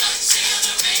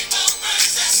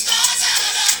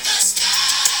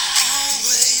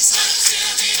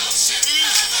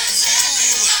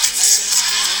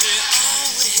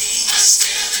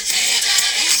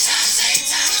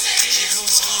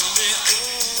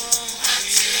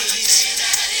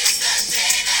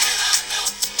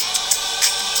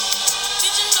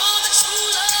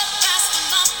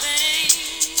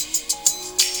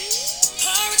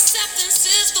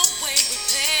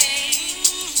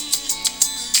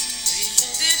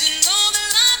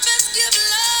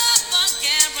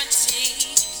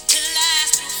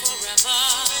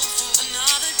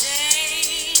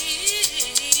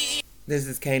This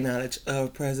is K Knowledge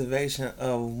of Preservation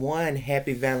of One.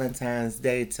 Happy Valentine's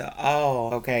Day to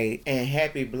all, okay? And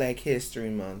happy Black History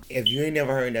Month. If you ain't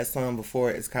never heard that song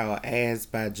before, it's called As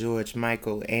by George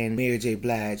Michael and Mary J.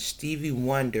 Blige. Stevie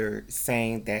Wonder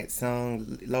sang that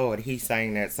song. Lord, he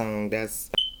sang that song.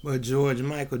 But George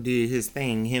Michael did his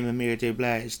thing. Him and Mary J.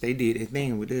 Blige, they did a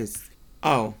thing with this.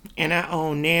 Oh, and I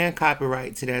own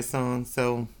copyright to that song,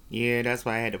 so yeah, that's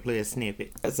why I had to play a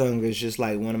snippet. That song is just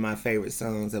like one of my favorite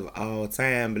songs of all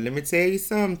time. But let me tell you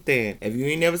something. If you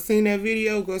ain't never seen that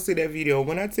video, go see that video.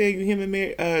 When I tell you him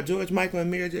and George Michael and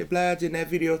Mary J. Blige in that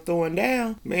video throwing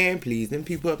down, man, please, them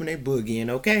people up in their boogieing,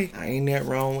 okay? I ain't that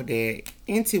wrong with that.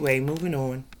 Anyway, moving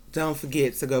on. Don't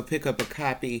forget to go pick up a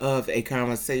copy of A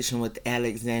Conversation with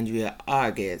Alexandria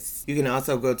August. You can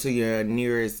also go to your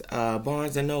nearest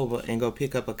Barnes & Noble and go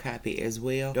pick up a copy as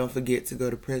well. Don't forget to go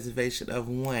to Preservation of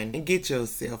One and get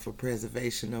yourself a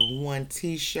Preservation of One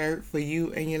t-shirt for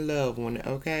you and your loved one,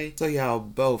 okay? So y'all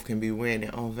both can be wearing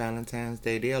it on Valentine's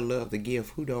Day. They'll love the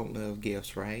gift. Who don't love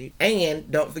gifts, right? And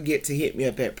don't forget to hit me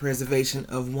up at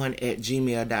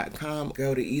preservationof1@gmail.com.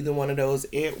 Go to either one of those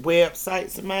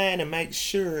websites of mine and make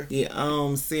sure you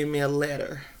send me a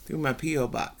letter through my P.O.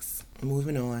 box.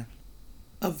 Moving on.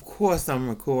 Of course I'm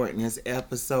recording this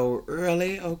episode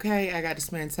early, okay? I got to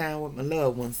spend time with my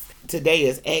loved ones. Today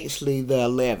is actually the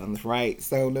 11th, right?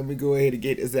 So let me go ahead and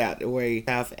get this out the way.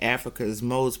 South Africa's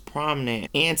most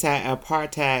prominent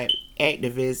anti-apartheid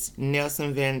activist,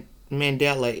 Nelson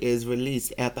Mandela, is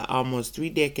released after almost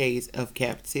 3 decades of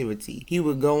captivity. He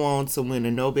would go on to win the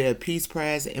Nobel Peace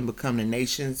Prize and become the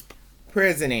nation's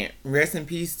president. Rest in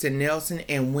peace to Nelson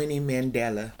and Winnie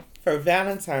Mandela. For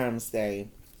Valentine's Day,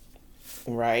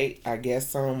 right? I guess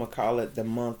some would call it the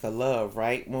month of love,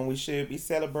 right? When we should be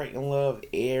celebrating love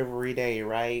every day,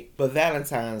 right? But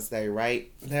Valentine's Day, right?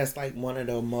 That's like one of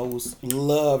the most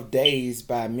loved days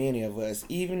by many of us.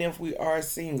 Even if we are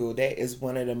single, that is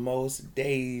one of the most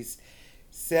days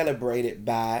celebrated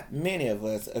by many of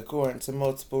us, according to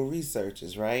multiple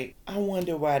researchers, right? I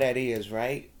wonder why that is,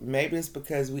 right? Maybe it's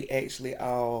because we actually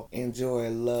all enjoy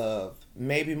love,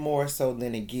 maybe more so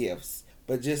than the gifts,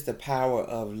 but just the power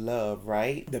of love,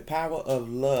 right? The power of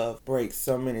love breaks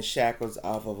so many shackles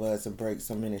off of us and breaks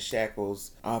so many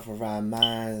shackles off of our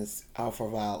minds, off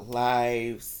of our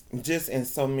lives, just in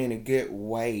so many good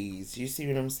ways. You see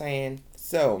what I'm saying?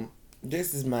 So,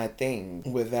 this is my thing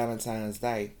with Valentine's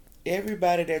Day.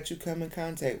 Everybody that you come in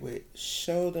contact with,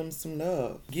 show them some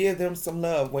love. Give them some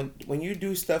love. When you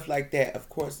do stuff like that, of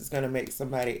course, it's going to make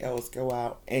somebody else go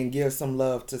out and give some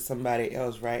love to somebody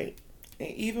else, right? And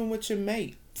even with your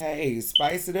mate. Hey,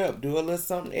 spice it up. Do a little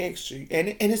something extra.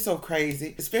 And it's so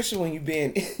crazy, especially when you've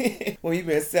been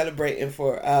celebrating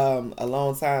for a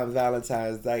long time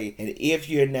Valentine's Day. And if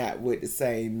you're not with the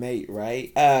same mate,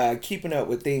 right? Keeping up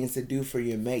with things to do for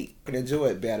your mate. You can enjoy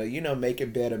it better,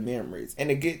 making better memories. And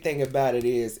the good thing about it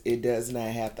is it does not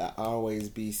have to always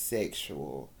be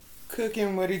sexual.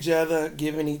 Cooking with each other,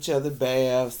 giving each other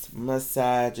baths,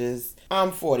 massages.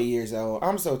 I'm 40 years old.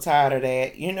 I'm so tired of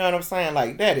that. You know what I'm saying?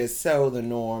 Like, that is so the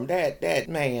norm. That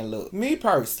man, look. Me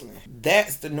personally,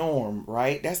 that's the norm,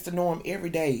 right? That's the norm every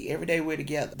day. Every day we're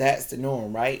together. That's the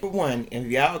norm, right? For one, if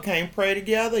y'all can't pray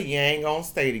together, you ain't gonna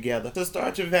stay together. So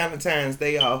start your Valentine's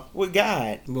Day off with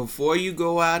God. Before you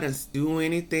go out and do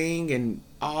anything and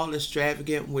all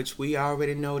extravagant, which we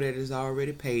already know that is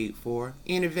already paid for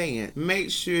in advance. Make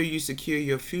sure you secure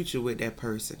your future with that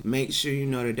person. Make sure you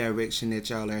know the direction that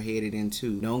y'all are headed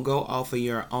into. Don't go off of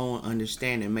your own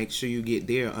understanding. Make sure you get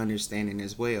their understanding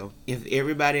as well. If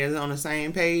everybody is on the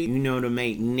same page, to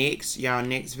make y'all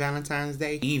next Valentine's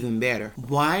Day even better.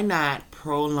 Why not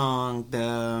prolong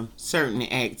the certain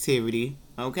activity?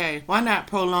 Okay, why not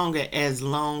prolong it as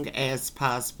long as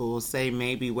possible? Say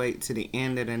maybe wait to the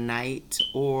end of the night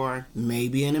or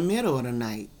maybe in the middle of the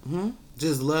night.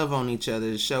 Just love on each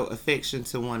other to show affection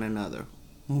to one another.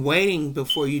 Waiting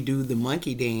before you do the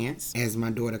monkey dance, as my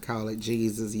daughter called it,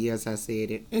 Jesus, yes, I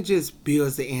said it. It just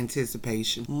builds the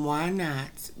anticipation. Why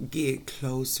not get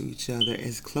close to each other,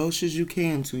 as close as you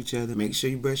can to each other? Make sure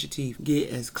you brush your teeth. Get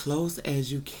as close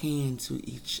as you can to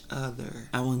each other.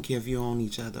 I won't care if you're on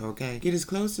each other, okay? Get as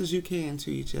close as you can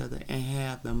to each other and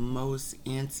have the most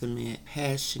intimate,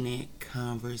 passionate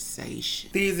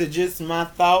conversation. These are just my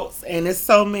thoughts, and there's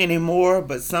so many more,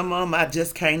 but some of them I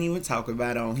just can't even talk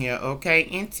about on here,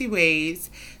 okay? Anyways,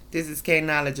 this is K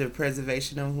Knowledge of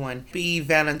Preservation of One. Happy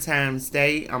Valentine's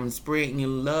Day. I'm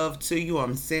spreading love to you.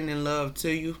 I'm sending love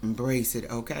to you. Embrace it,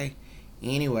 okay?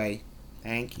 Anyway,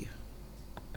 thank you.